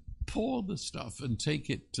had to pour the stuff and take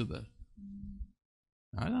it to the,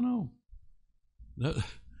 I don't know. I'd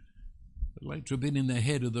like to have been in the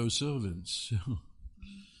head of those servants.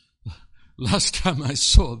 Last time I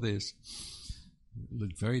saw this, it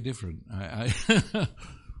looked very different. They're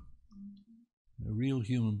real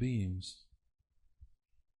human beings.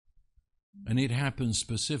 And it happens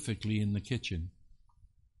specifically in the kitchen.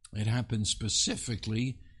 It happens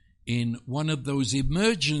specifically in one of those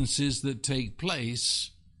emergencies that take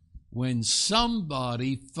place when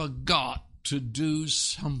somebody forgot to do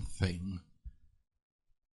something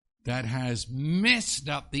that has messed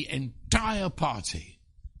up the entire party.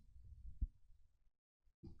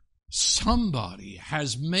 Somebody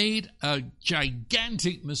has made a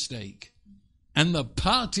gigantic mistake and the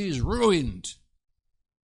party is ruined.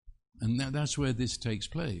 And that's where this takes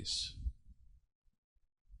place.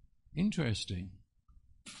 Interesting.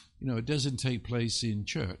 You know, it doesn't take place in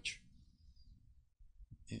church.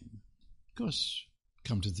 Of course,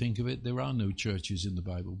 come to think of it, there are no churches in the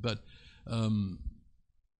Bible. But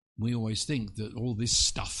we always think that all this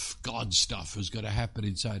stuff, God stuff, has got to happen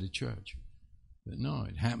inside a church. But no,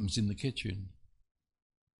 it happens in the kitchen.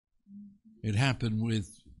 It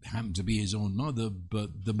happened to be his own mother,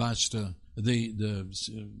 but the master, the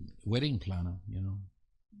wedding planner, you know,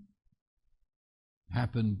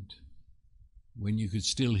 happened when you could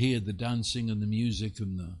still hear the dancing and the music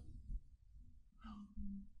and the...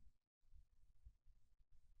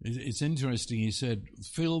 It's interesting, he said,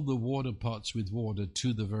 fill the water pots with water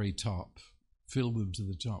to the very top. Fill them to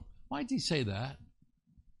the top. Why did he say that?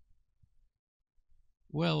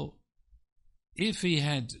 Well, if he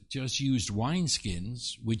had just used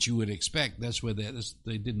wineskins, which you would expect, that's where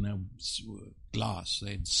they didn't have glass,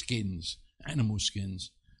 they had skins, animal skins,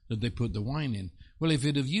 that they put the wine in. Well, if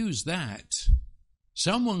he'd have used that,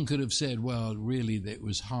 someone could have said, well, really, it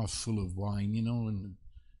was half full of wine, you know, and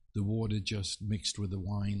the water just mixed with the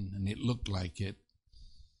wine, and it looked like it.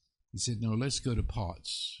 He said, no, let's go to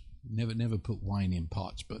pots. Never put wine in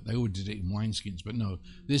pots, but they all did it in wineskins. But no,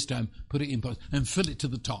 this time, put it in pots and fill it to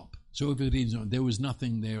the top. So if it is, there was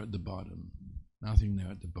nothing there at the bottom. Nothing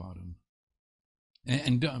there at the bottom.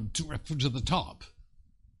 And to the top.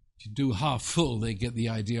 If you do half full, they get the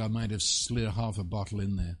idea I might have slid half a bottle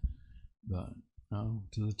in there. But no,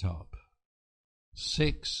 to the top.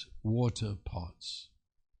 6 water pots.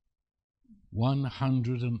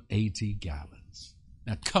 180 gallons.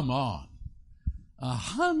 Now come on.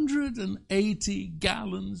 180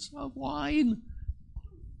 gallons of wine.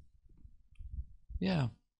 Yeah.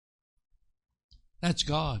 That's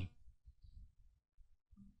God.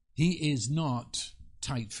 He is not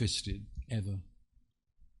tight-fisted, ever.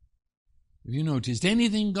 If you noticed,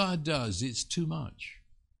 anything God does, it's too much.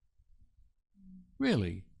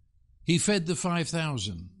 Really. He fed the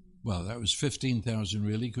 5,000. Well, that was 15,000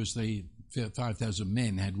 really, because 5,000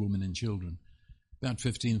 men had women and children. About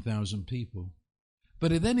 15,000 people.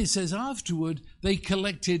 But then it says afterward, they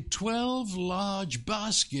collected 12 large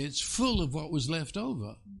baskets full of what was left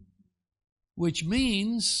over. Which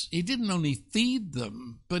means he didn't only feed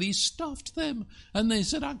them, but he stuffed them. And they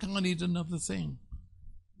said, I can't eat another thing.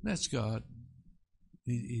 That's God.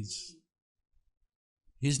 He's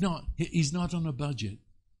not on a budget.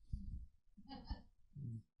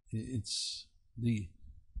 It's the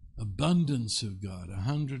abundance of God,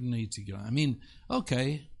 180 God. I mean,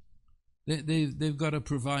 okay, they've got to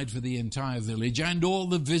provide for the entire village and all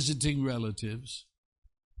the visiting relatives.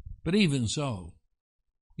 But even so,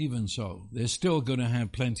 they're still going to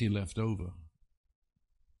have plenty left over.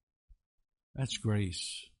 That's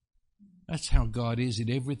grace. That's how God is in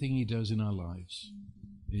everything he does in our lives.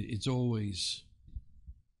 It's always...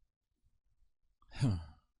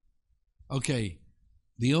 Okay,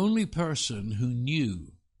 the only person who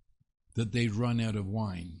knew that they'd run out of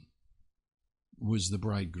wine was the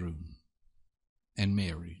bridegroom and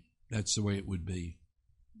Mary. That's the way it would be.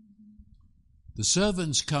 The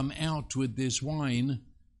servants come out with this wine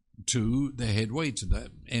to the head waiter,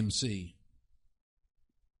 the MC.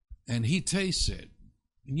 And he tastes it.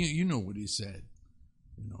 And you know what he said.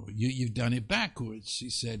 You've done it backwards. He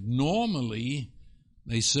said, normally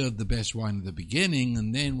they serve the best wine at the beginning,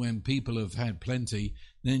 and then when people have had plenty,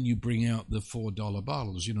 then you bring out the $4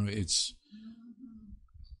 bottles.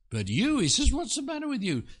 But he says, what's the matter with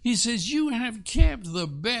you? He says, you have kept the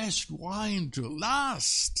best wine to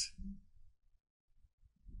last.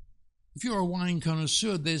 If you're a wine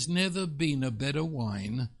connoisseur, there's never been a better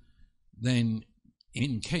wine than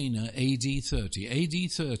in Cana, AD 30.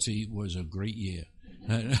 AD 30 was a great year.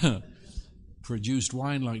 Produced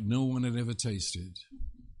wine like no one had ever tasted.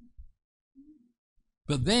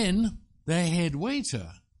 But then their head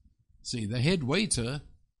waiter,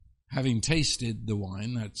 having tasted the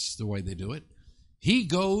wine, that's the way they do it, he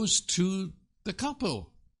goes to the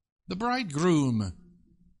couple, the bridegroom,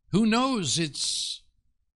 who knows it's...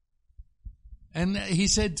 And he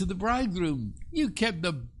said to the bridegroom, you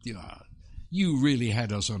really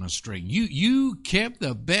had us on a string. You kept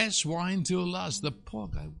the best wine till last. The poor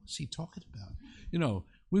guy, what's he talking about?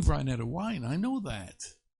 We've run out of wine. I know that.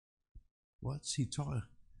 What's he talking?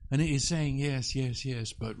 And he's saying,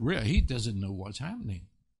 yes, but really, he doesn't know what's happening.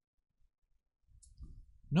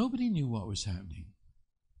 Nobody knew what was happening.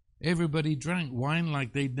 Everybody drank wine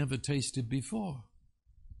like they'd never tasted before.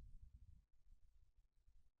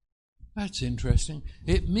 That's interesting.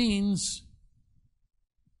 It means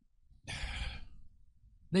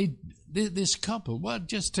this couple,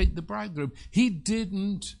 just take the bridegroom. He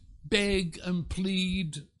didn't beg and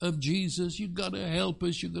plead of Jesus, you got to help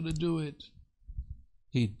us, you got to do it.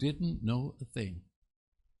 He didn't know a thing.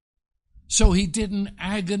 So he didn't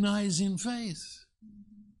agonize in faith.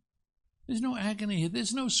 There's no agony here.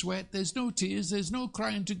 There's no sweat. There's no tears. There's no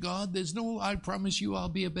crying to God. There's no, I promise you I'll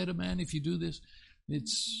be a better man if you do this.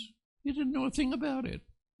 You didn't know a thing about it.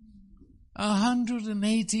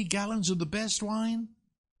 180 gallons of the best wine.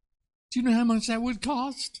 Do you know how much that would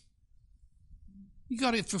cost? You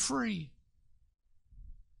got it for free.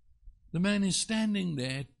 The man is standing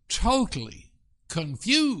there totally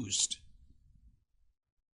confused.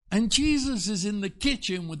 And Jesus is in the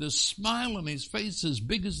kitchen with a smile on his face as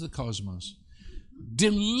big as the cosmos,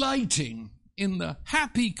 delighting in the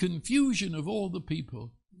happy confusion of all the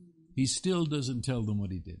people. He still doesn't tell them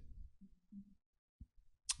what he did.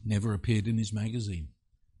 Never appeared in his magazine.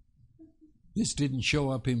 This didn't show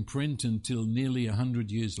up in print until nearly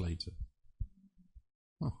 100 years later.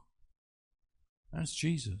 Oh, that's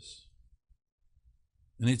Jesus.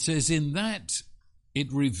 And it says, in that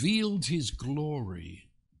it revealed his glory.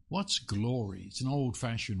 What's glory? It's an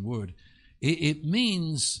old-fashioned word. It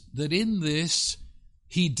means that in this,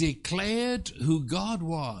 he declared who God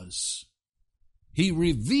was. He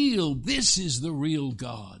revealed this is the real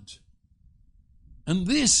God. And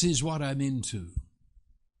this is what I'm into.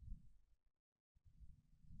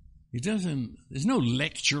 There's no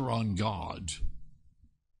lecture on God.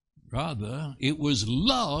 Rather, it was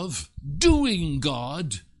love doing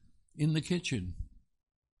God in the kitchen.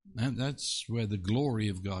 And that's where the glory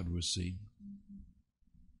of God was seen.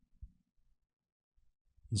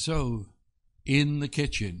 And so, in the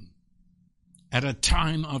kitchen, at a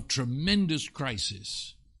time of tremendous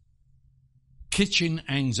crisis, kitchen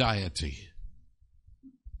anxiety,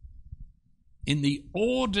 in the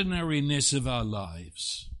ordinariness of our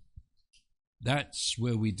lives, that's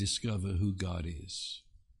where we discover who God is.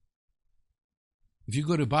 If you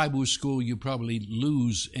go to Bible school, you probably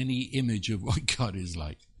lose any image of what God is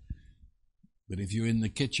like. But if you're in the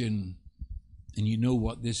kitchen and you know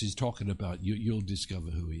what this is talking about, you'll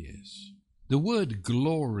discover who he is. The word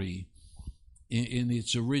glory in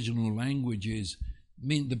its original language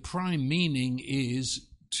the prime meaning is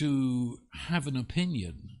to have an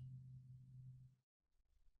opinion.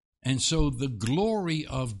 And so the glory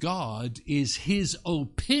of God is his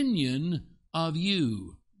opinion of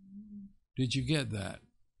you. Did you get that?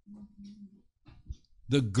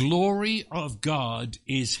 The glory of God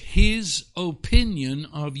is his opinion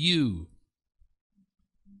of you.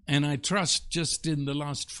 And I trust just in the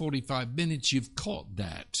last 45 minutes you've caught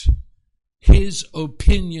that. His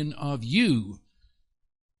opinion of you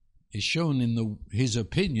is shown in his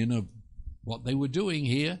opinion of what they were doing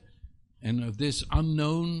here and of this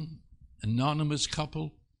unknown, anonymous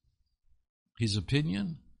couple. His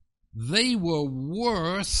opinion. They were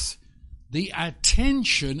worth the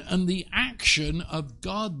attention and the action of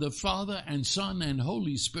God the Father and Son and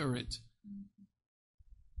Holy Spirit.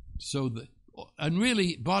 And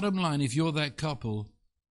really, bottom line, if you're that couple,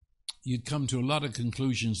 you'd come to a lot of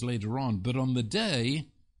conclusions later on. But on the day,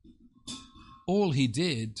 all he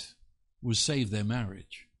did was save their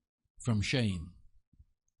marriage from shame.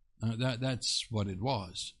 That's what it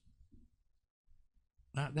was.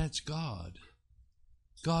 That's God.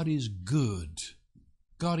 God is good.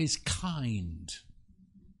 God is kind.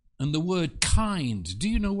 And the word kind, do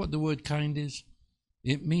you know what the word kind is?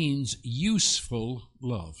 It means useful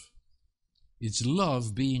love. It's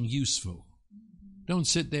love being useful. Don't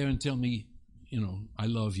sit there and tell me, I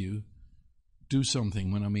love you. Do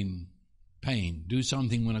something when I'm in pain. Do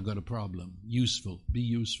something when I've got a problem. Useful. Be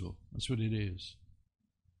useful. That's what it is.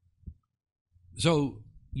 So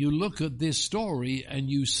you look at this story and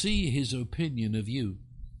you see his opinion of you.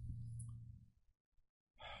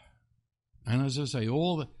 And as I say,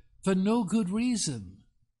 for no good reason.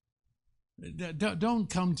 Don't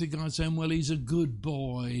come to God saying, well, he's a good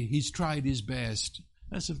boy, he's tried his best.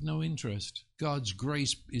 That's of no interest. God's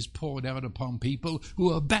grace is poured out upon people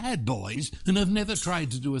who are bad boys and have never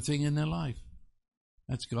tried to do a thing in their life.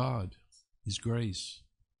 That's God, his grace.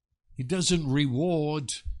 He doesn't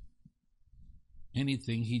reward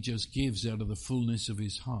anything, he just gives out of the fullness of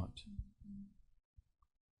his heart.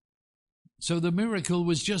 So the miracle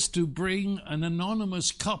was just to bring an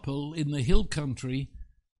anonymous couple in the hill country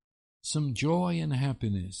some joy and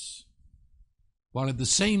happiness, while at the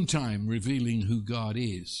same time revealing who God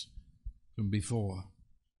is from before.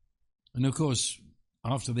 And of course,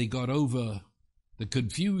 after they got over the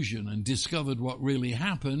confusion and discovered what really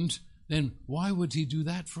happened, then why would he do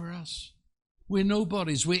that for us? We're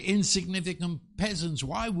nobodies, we're insignificant peasants.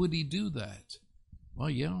 Why would he do that? Well,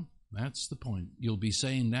 yeah, that's the point. You'll be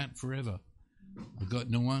saying that forever. I've got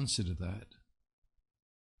no answer to that.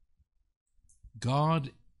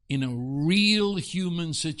 God, in a real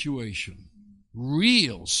human situation,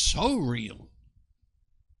 real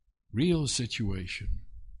situation,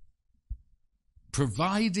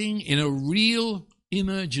 providing in a real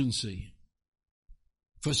emergency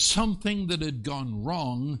for something that had gone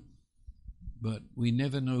wrong, but we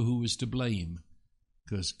never know who was to blame,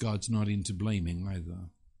 because God's not into blaming either.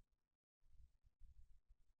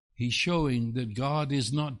 He's showing that God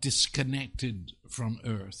is not disconnected from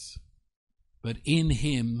earth, but in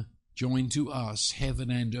him, joined to us,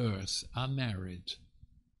 heaven and earth are married.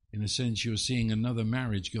 In a sense, you're seeing another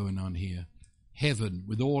marriage going on here. Heaven,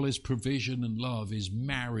 with all its provision and love, is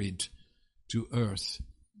married to earth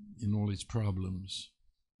in all its problems.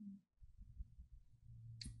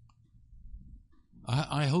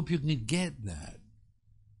 I hope you can get that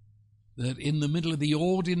in the middle of the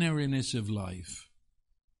ordinariness of life,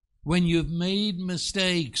 when you've made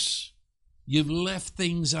mistakes, you've left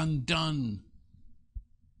things undone,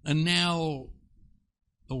 and now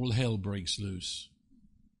all hell breaks loose.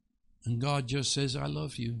 And God just says, I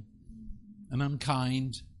love you, and I'm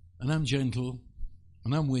kind, and I'm gentle,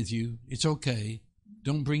 and I'm with you. It's okay.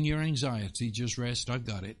 Don't bring your anxiety. Just rest. I've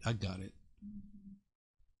got it.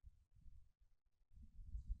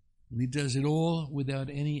 And he does it all without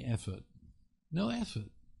any effort. No effort.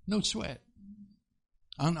 No sweat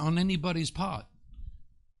on anybody's part.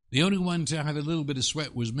 The only one to have a little bit of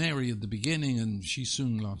sweat was Mary at the beginning, and she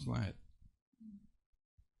soon lost that.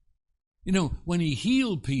 You know, when he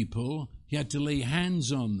healed people, he had to lay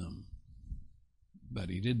hands on them. But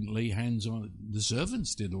he didn't lay hands on the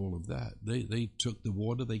servants. Did all of that. They took the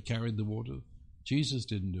water, they carried the water. Jesus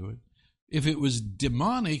didn't do it. If it was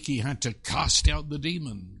demonic, he had to cast out the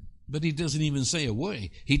demon. But he doesn't even say a word.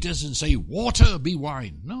 He doesn't say, water, be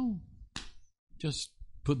wine. No. Just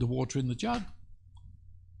put the water in the jug.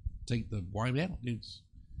 Take the wine out.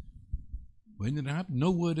 When did it happen?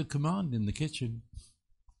 No word of command in the kitchen.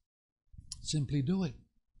 Simply do it.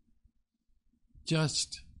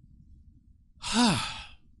 Just,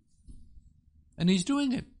 and he's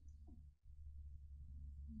doing it.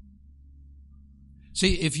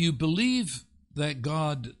 See, if you believe that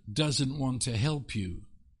God doesn't want to help you,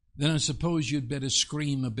 then I suppose you'd better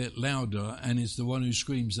scream a bit louder, and it's the one who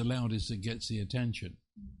screams the loudest that gets the attention.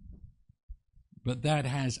 But that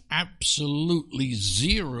has absolutely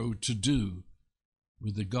zero to do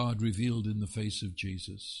with the God revealed in the face of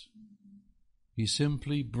Jesus. He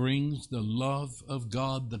simply brings the love of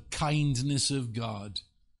God, the kindness of God,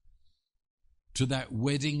 to that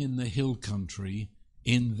wedding in the hill country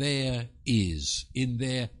in their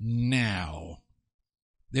now.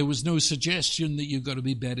 There was no suggestion that you've got to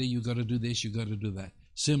be better, you've got to do this, you've got to do that.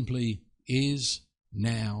 Simply is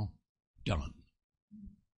now done.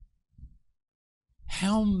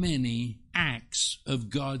 How many acts of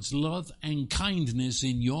God's love and kindness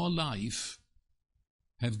in your life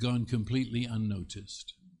have gone completely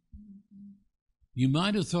unnoticed? You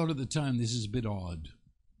might have thought at the time, this is a bit odd,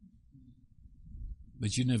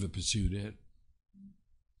 but you never pursued it.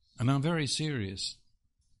 And I'm very serious.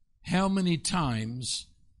 How many times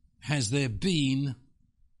has there been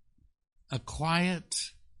a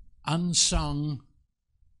quiet, unsung,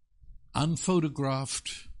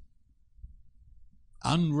 unphotographed,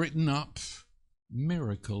 unwritten up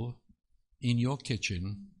miracle in your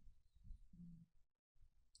kitchen,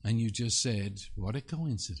 and you just said, what a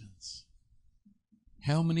coincidence?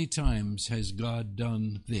 How many times has God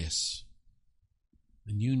done this,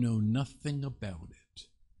 and you know nothing about it?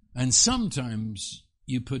 And sometimes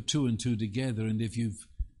you put two and two together, and if you've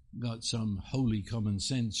got some holy common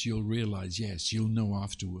sense, you'll realize, yes, you'll know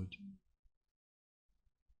afterward.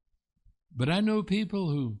 But I know people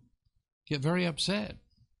who get very upset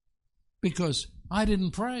because I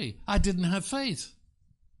didn't pray, I didn't have faith,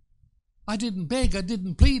 I didn't beg, I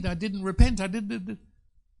didn't plead, I didn't repent, I didn't.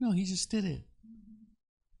 No, he just did it.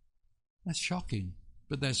 That's shocking,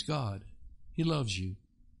 but that's God. He loves you.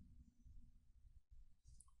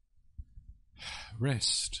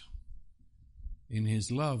 Rest in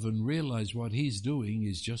his love and realize what he's doing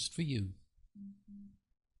is just for you.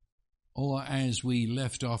 Or as we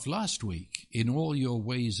left off last week, in all your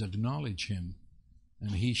ways acknowledge him,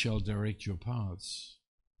 and he shall direct your paths.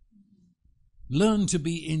 Learn to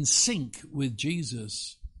be in sync with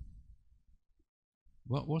Jesus.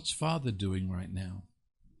 What's Father doing right now?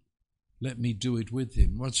 Let me do it with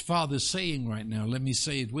him. What's Father saying right now? Let me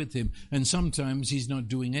say it with him. And sometimes he's not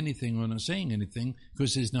doing anything or not saying anything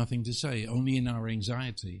because there's nothing to say, only in our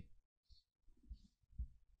anxiety.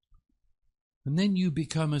 And then you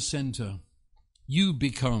become a center. You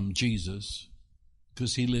become Jesus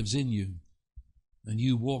because he lives in you. And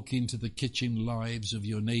you walk into the kitchen lives of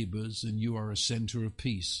your neighbors and you are a center of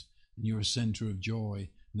peace. And you're a center of joy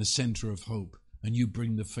and a center of hope. And you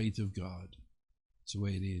bring the faith of God. It's the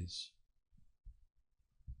way it is.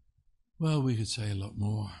 Well, we could say a lot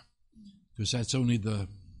more because that's only the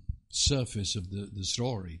surface of the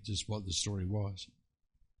story, just what the story was.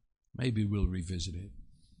 Maybe we'll revisit it.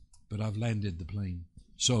 But I've landed the plane.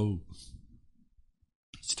 So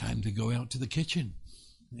it's time to go out to the kitchen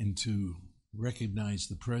and to recognize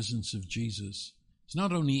the presence of Jesus. It's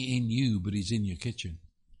not only in you, but he's in your kitchen.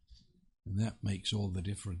 And that makes all the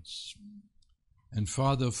difference. And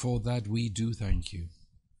Father, for that we do thank you.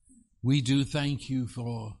 We do thank you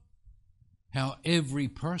for how every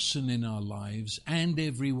person in our lives and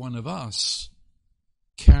every one of us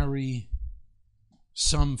carry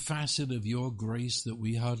some facet of your grace that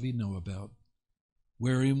we hardly know about,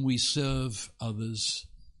 wherein we serve others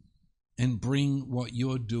and bring what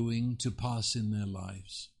you're doing to pass in their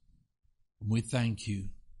lives. And we thank you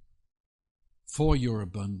for your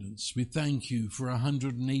abundance. We thank you for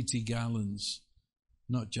 180 gallons,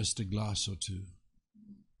 not just a glass or two,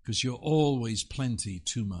 because you're always plenty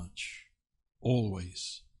too much,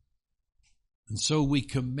 always. And so we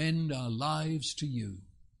commend our lives to you,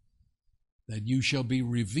 that you shall be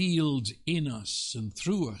revealed in us and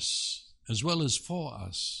through us, as well as for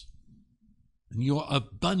us. And your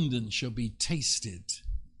abundance shall be tasted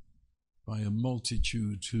by a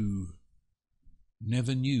multitude who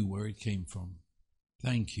never knew where it came from.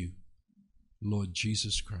 Thank you, Lord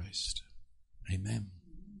Jesus Christ. Amen.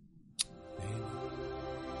 Amen.